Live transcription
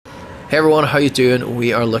Hey everyone, how you doing?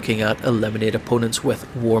 We are looking at eliminate opponents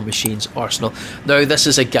with War Machine's arsenal. Now this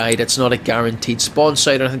is a guide, it's not a guaranteed spawn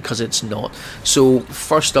site or anything because it's not. So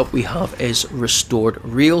first up we have is restored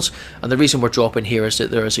reels, and the reason we're dropping here is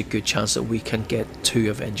that there is a good chance that we can get 2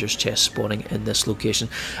 Avengers chests spawning in this location.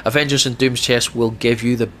 Avengers and Doom's chests will give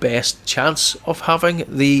you the best chance of having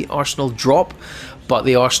the arsenal drop, but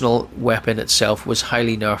the arsenal weapon itself was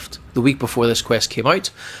highly nerfed the week before this quest came out,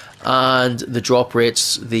 and the drop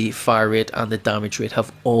rates, the fire rate and the damage rate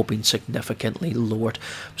have all been significantly lowered.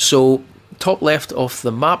 So top left of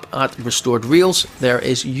the map at restored reels, there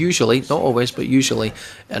is usually, not always, but usually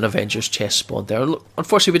an Avengers chest spawned there.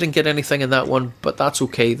 Unfortunately we didn't get anything in that one, but that's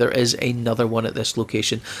okay. There is another one at this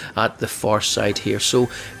location at the far side here,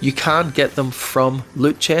 so you can get them from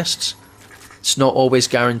loot chests. It's not always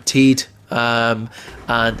guaranteed. And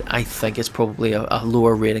I think it's probably a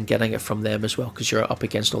lower rate in getting it from them as well, because you're up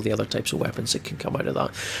against all the other types of weapons that can come out of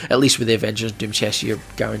that. At least with the Avengers Doom chest, you're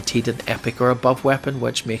guaranteed an epic or above weapon,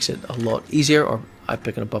 which makes it a lot easier, or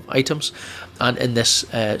epic and above items. And in this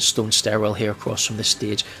stone stairwell here across from the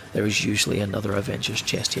stage, there is usually another Avengers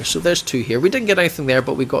chest here. So there's 2 here. We didn't get anything there,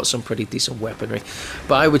 but we got some pretty decent weaponry.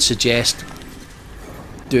 But I would suggest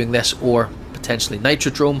doing this or potentially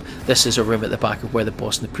Nitrodrome. This is a room at the back of where the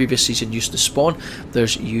boss in the previous season used to spawn.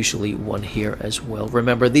 There's usually one here as well.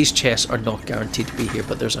 Remember, these chests are not guaranteed to be here,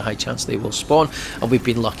 but there's a high chance they will spawn, and we've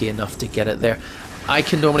been lucky enough to get it there. I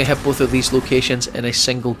can normally hit both of these locations in a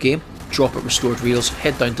single game. Drop at restored reels,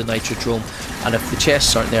 head down to Nitrodrome, and if the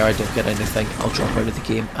chests aren't there, I don't get anything, I'll drop out of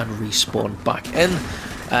the game and respawn back in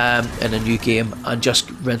a new game, and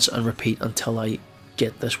just rinse and repeat until I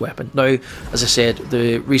get this weapon. Now, as I said,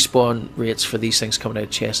 the respawn rates for these things coming out of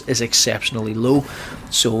chests is exceptionally low,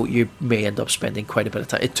 so you may end up spending quite a bit of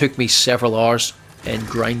time. It took me several hours in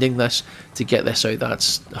grinding this to get this out.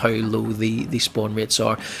 That's how low the spawn rates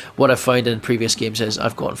are. What I've found in previous games is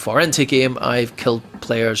I've gotten far into game, I've killed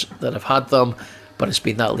players that have had them, but it's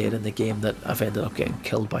been that late in the game that I've ended up getting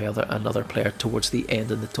killed by another player towards the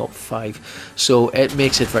end in the top 5. So it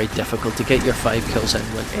makes it very difficult to get your 5 kills in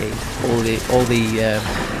when all the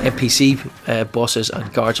NPC bosses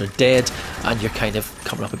and guards are dead, and you're kind of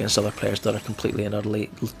coming up against other players that are completely and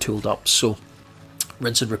utterly tooled up. So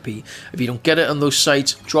rinse and repeat. If you don't get it on those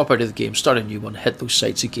sites, drop out of the game, start a new one, hit those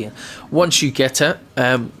sites again. Once you get it,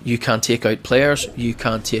 you can take out players, you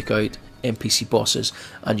can take out NPC bosses,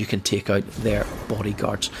 and you can take out their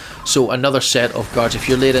bodyguards. So another set of guards, if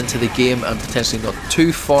you're late into the game and potentially not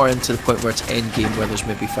too far into the point where it's end game, where there's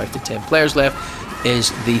maybe 5 to 10 players left,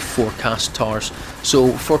 is the forecast towers.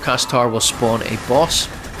 So forecast tower will spawn a boss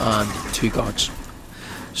and 2 guards.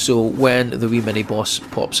 So when the wee mini boss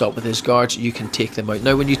pops up with his guards, you can take them out.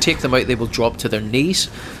 Now when you take them out, they will drop to their knees,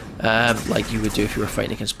 like you would do if you were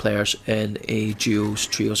fighting against players in a duos,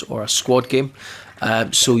 trios or a squad game.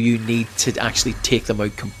 So you need to actually take them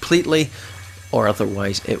out completely, or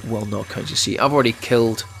otherwise it will not count. You see, I've already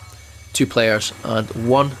killed 2 players and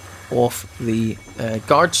 1 of the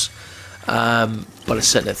guards, but it's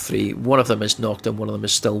sitting at 3. One of them is knocked and one of them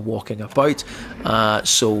is still walking about,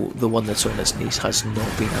 so the one that's on its knees has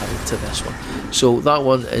not been added to this one. So that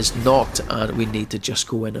one is knocked, and we need to just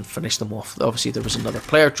go in and finish them off. Obviously there was another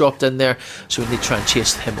player dropped in there, so we need to try and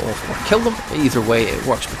chase him off or kill them. Either way it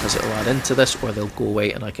works, because it'll add into this, or they'll go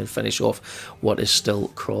away and I can finish off what is still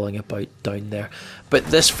crawling about down there. But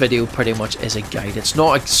this video pretty much is a guide. It's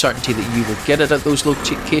not a certainty that you will get it at those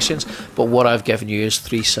locations, but what I've given you is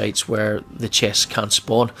 3 sites where the chests can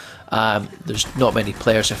spawn. There's not many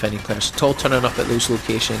players, if any players at all, turning up at those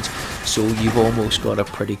locations, so you've almost got a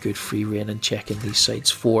pretty good free rein in checking these sites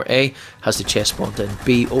for A, has the chest spawned in,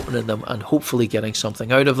 B, opening them and hopefully getting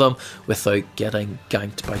something out of them without getting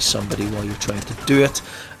ganked by somebody while you're trying to do it,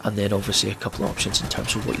 and then obviously a couple of options in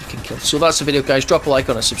terms of what you can kill. So that's the video, guys. Drop a like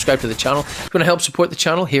on it, subscribe to the channel. If you want to help support the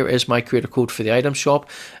channel, here is my creator code for the item shop.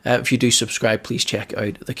 If you do subscribe, please check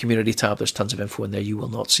out the community tab. There's tons of info in there you will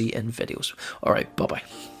not see in videos. Alright, bye bye.